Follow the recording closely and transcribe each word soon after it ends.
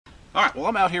Alright, well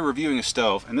I'm out here reviewing a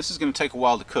stove, and this is going to take a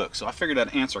while to cook, so I figured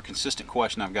I'd answer a consistent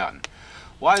question I've gotten.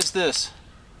 Why is this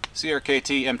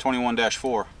CRKT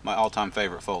M21-04 my all-time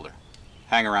favorite folder?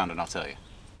 Hang around and I'll tell you.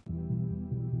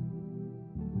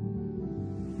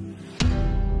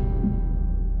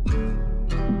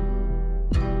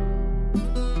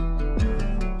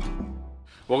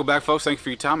 Welcome back, folks. Thank you for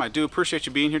your time. I do appreciate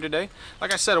you being here today.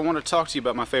 Like I said, I want to talk to you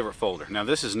about my favorite folder. Now,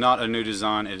 this is not a new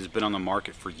design. It has been on the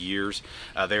market for years.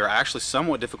 They are actually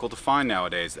somewhat difficult to find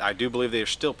nowadays. I do believe they are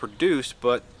still produced,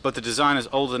 but the design is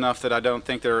old enough that I don't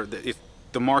think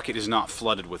the market is not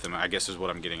flooded with them, I guess is what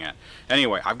I'm getting at.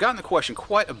 Anyway, I've gotten the question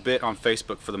quite a bit on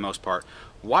Facebook for the most part.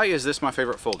 Why is this my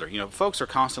favorite folder? You know, folks are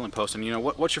constantly posting, you know,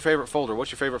 what's your favorite folder?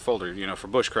 What's your favorite folder? You know, for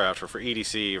Bushcraft or for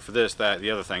EDC or for this, that, the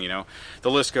other thing, you know.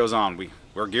 The list goes on.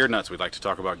 We're gear nuts. We'd like to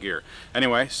talk about gear.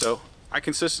 Anyway, so I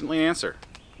consistently answer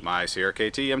my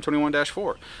CRKT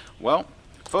M21-04. Well,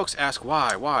 folks ask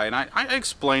why, and I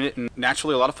explain it, and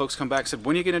naturally a lot of folks come back and said,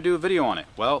 when are you going to do a video on it?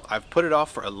 Well, I've put it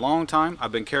off for a long time.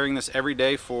 I've been carrying this every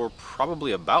day for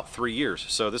probably about 3 years,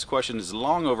 so this question is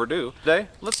long overdue. Today,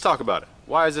 let's talk about it.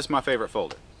 Why is this my favorite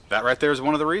folder? That right there is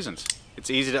one of the reasons. It's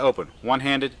easy to open,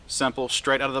 one-handed, simple,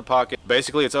 straight out of the pocket.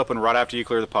 Basically, it's open right after you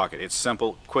clear the pocket. It's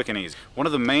simple, quick, and easy. One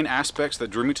of the main aspects that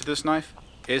drew me to this knife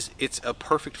is it's a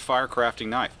perfect fire crafting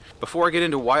knife. Before I get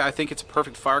into why I think it's a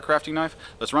perfect fire crafting knife,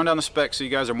 let's run down the specs so you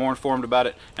guys are more informed about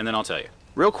it, and then I'll tell you.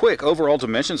 Real quick, overall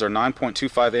dimensions are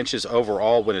 9.25 inches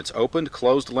overall when it's opened.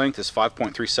 Closed length is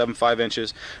 5.375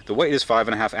 inches. The weight is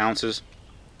 5.5 ounces.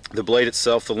 The blade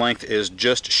itself, the length is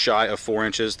just shy of 4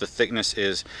 inches. The thickness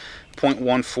is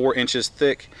 0.14 inches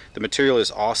thick. The material is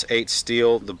AUS 8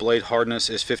 steel. The blade hardness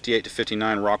is 58 to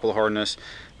 59 Rockwell hardness.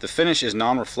 The finish is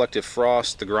non-reflective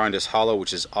frost. The grind is hollow,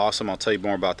 which is awesome. I'll tell you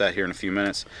more about that here in a few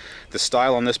minutes. The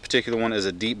style on this particular one is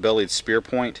a deep-bellied spear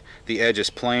point. The edge is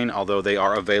plain, although they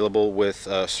are available with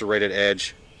serrated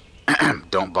edge.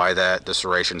 Don't buy that. The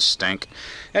serrations stink.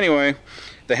 Anyway,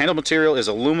 the handle material is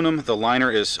aluminum. The liner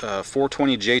is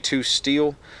 420 J2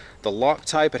 steel. The lock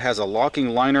type, it has a locking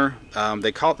liner.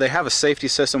 They have a safety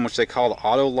system which they call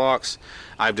auto locks.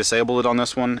 I've disabled it on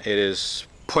this one. It is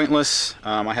pointless.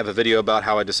 I have a video about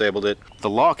how I disabled it. The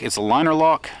lock, it's a liner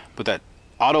lock, but that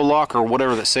auto lock or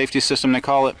whatever that safety system they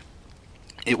call it,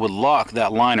 it would lock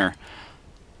that liner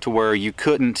to where you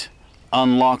couldn't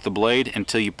unlock the blade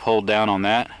until you pulled down on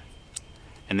that,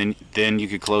 and then you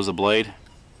could close the blade.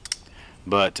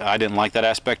 But I didn't like that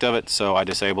aspect of it, so I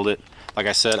disabled it. Like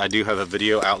I said, I do have a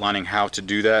video outlining how to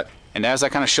do that. And as I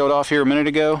kind of showed off here a minute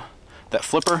ago, that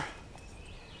flipper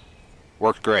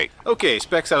worked great. Okay,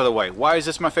 specs out of the way. Why is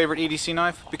this my favorite EDC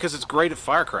knife? Because it's great at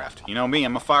firecraft. You know me,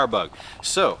 I'm a firebug.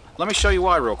 So, let me show you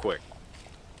why real quick.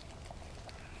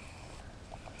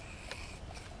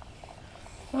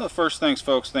 One of the first things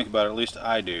folks think about, or at least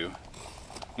I do,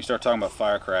 you start talking about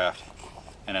firecraft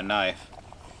and a knife,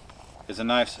 is a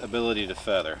knife's ability to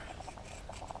feather.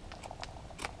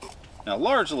 Now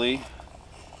largely,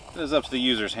 it is up to the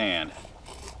user's hand,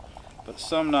 but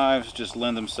some knives just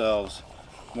lend themselves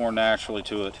more naturally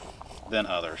to it than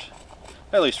others.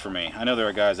 At least for me. I know there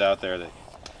are guys out there that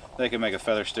they can make a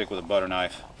feather stick with a butter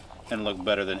knife and look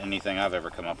better than anything I've ever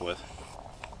come up with.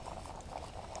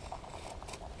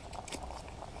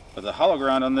 But the hollow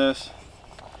ground on this,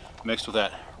 mixed with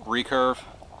that recurve,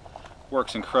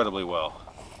 works incredibly well.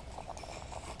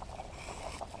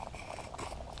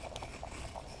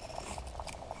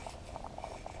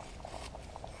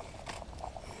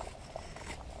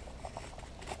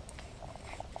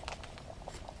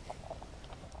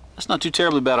 That's not too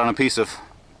terribly bad on a piece of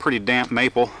pretty damp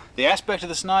maple. The aspect of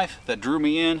this knife that drew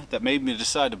me in, that made me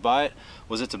decide to buy it,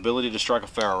 was its ability to strike a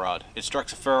ferro rod. It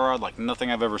strikes a ferro rod like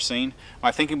nothing I've ever seen.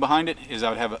 My thinking behind it is I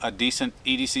would have a decent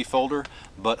EDC folder,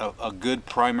 but a good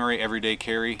primary everyday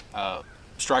carry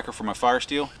striker for my fire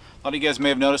steel. A lot of you guys may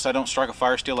have noticed I don't strike a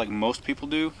fire steel like most people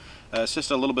do. It's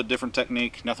just a little bit different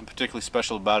technique, nothing particularly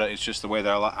special about it. It's just the way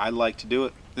that I like to do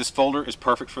it. This folder is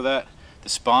perfect for that. The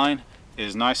spine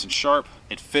is nice and sharp.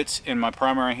 It fits in my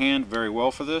primary hand very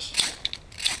well for this.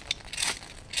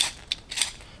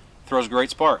 Throws great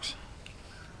sparks.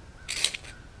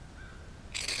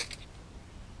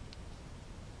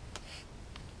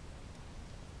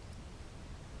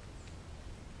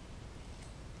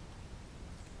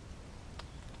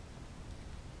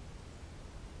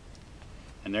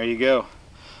 And there you go.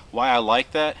 Why I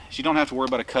like that is you don't have to worry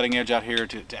about a cutting edge out here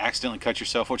to accidentally cut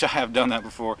yourself, which I have done that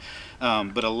before,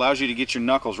 but it allows you to get your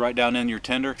knuckles right down in your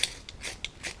tender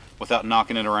without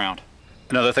knocking it around.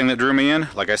 Another thing that drew me in,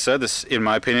 like I said, this in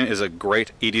my opinion is a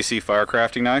great EDC fire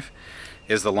crafting knife,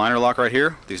 is the liner lock right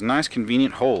here. These nice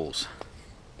convenient holes.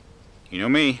 You know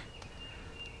me,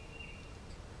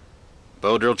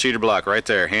 Bow drill cheater block right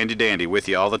there, handy dandy, with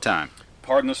you all the time.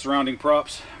 Pardon the surrounding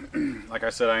props. Like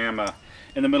I said, I am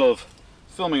in the middle of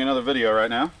filming another video right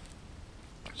now.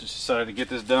 Just decided to get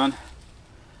this done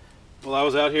while I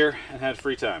was out here and had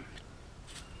free time.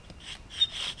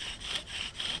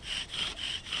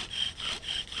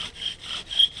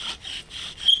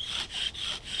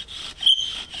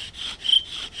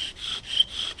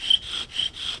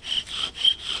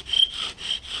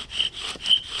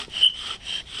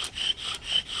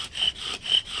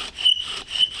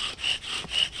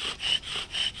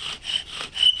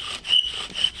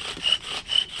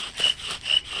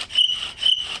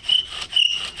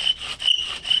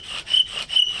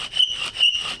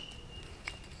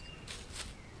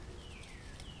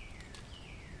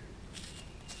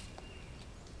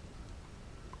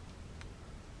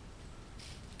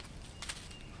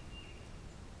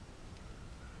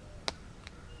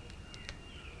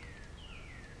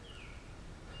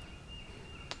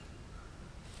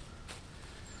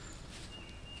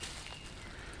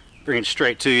 Bring it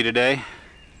straight to you today.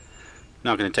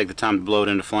 Not going to take the time to blow it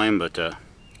into flame, but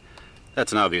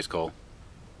that's an obvious goal.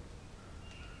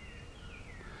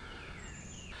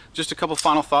 Just a couple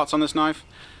final thoughts on this knife.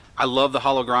 I love the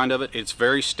hollow grind of it. It's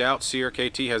very stout.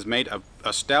 CRKT has made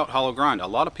a stout hollow grind. A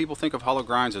lot of people think of hollow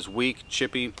grinds as weak,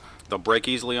 chippy, they'll break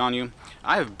easily on you.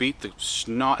 I have beat the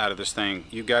snot out of this thing.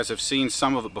 You guys have seen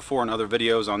some of it before in other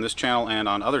videos on this channel and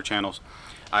on other channels.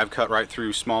 I've cut right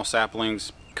through small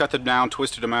saplings, cut them down,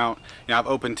 twisted them out. You know, I've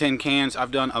opened tin cans.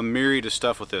 I've done a myriad of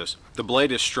stuff with this. The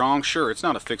blade is strong. Sure, it's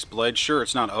not a fixed blade. Sure,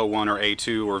 it's not O1 or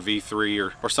A2 or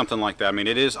V3 or something like that. I mean,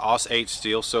 it is AUS-8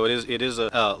 steel, so it is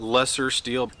a lesser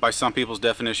steel by some people's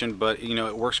definition, but you know,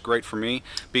 it works great for me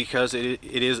because it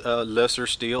is a lesser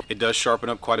steel. It does sharpen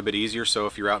up quite a bit easier, so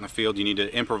if you're out in the field, you need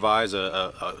to improvise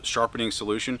a sharpening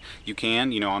solution, you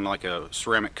can, you know, on like a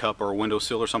ceramic cup or a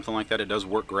windowsill or something like that. It does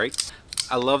work great.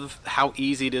 I love how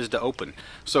easy it is to open.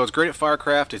 So it's great at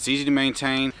Firecraft, it's easy to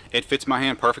maintain, it fits my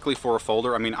hand perfectly for a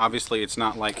folder. I mean, obviously it's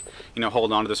not like, you know,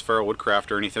 holding on to this ferro Woodcraft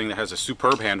or anything that has a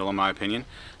superb handle in my opinion.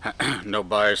 No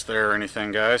bias there or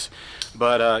anything, guys.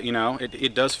 But, you know,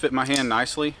 it does fit my hand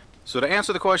nicely. So to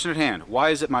answer the question at hand, why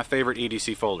is it my favorite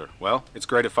EDC folder? Well, it's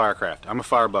great at Firecraft. I'm a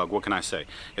firebug, what can I say?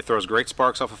 It throws great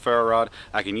sparks off a ferro rod.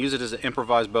 I can use it as an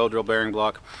improvised bow drill bearing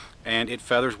block, and it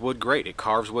feathers wood great. It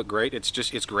carves wood great. It's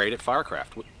great at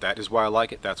Firecraft. That is why I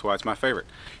like it. That's why it's my favorite.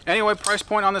 Anyway, price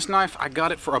point on this knife, I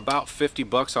got it for about 50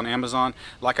 bucks on Amazon.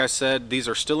 Like I said, these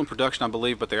are still in production, I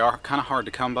believe, but they are kind of hard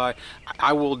to come by.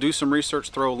 I will do some research,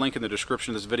 throw a link in the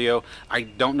description of this video. I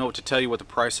don't know what to tell you what the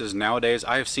price is nowadays.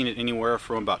 I have seen it anywhere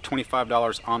from about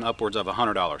 $25 on upwards of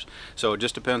 $100. So it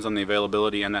just depends on the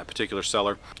availability and that particular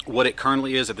seller. What it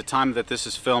currently is at the time that this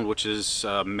is filmed, which is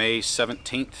May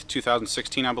 17th,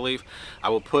 2016, I believe. I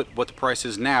will put what the price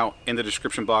is now in the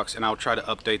description box, and I'll try to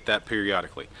update that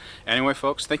periodically. Anyway,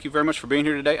 folks, thank you very much for being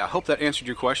here today. I hope that answered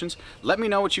your questions. Let me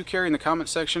know what you carry in the comment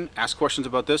section. Ask questions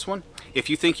about this one. If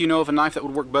you think you know of a knife that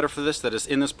would work better for this, that is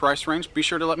in this price range, be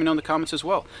sure to let me know in the comments as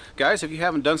well. Guys, if you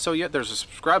haven't done so yet, there's a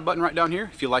subscribe button right down here.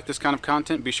 If you like this kind of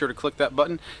content, be sure to click that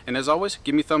button. And as always,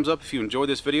 give me a thumbs up if you enjoyed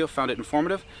this video, found it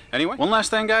informative. Anyway, one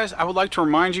last thing, guys, I would like to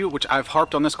remind you, which I've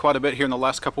harped on this quite a bit here in the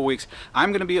last couple weeks,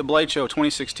 I'm going to be at Blade Show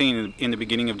 2016 in the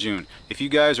beginning of June. If you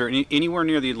guys are anywhere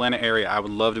near the Atlanta area, I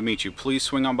would love to meet you. Please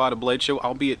swing on by to Blade Show.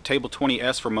 I'll be at table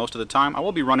 20S for most of the time. I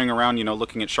will be running around, you know,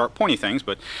 looking at sharp, pointy things,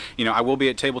 but you know, I will be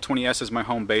at table 20S as my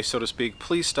home base, so to speak.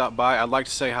 Please stop by. I'd like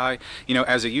to say hi. You know,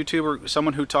 as a YouTuber,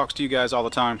 someone who talks to you guys all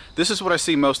the time, this is what I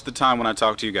see most of the time when I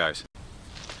talk to you guys.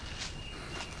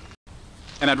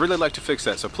 And I'd really like to fix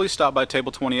that, so please stop by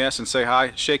Table 20S and say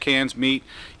hi, shake hands, meet,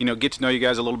 you know, get to know you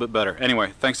guys a little bit better.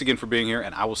 Anyway, thanks again for being here,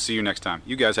 and I will see you next time.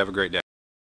 You guys have a great day.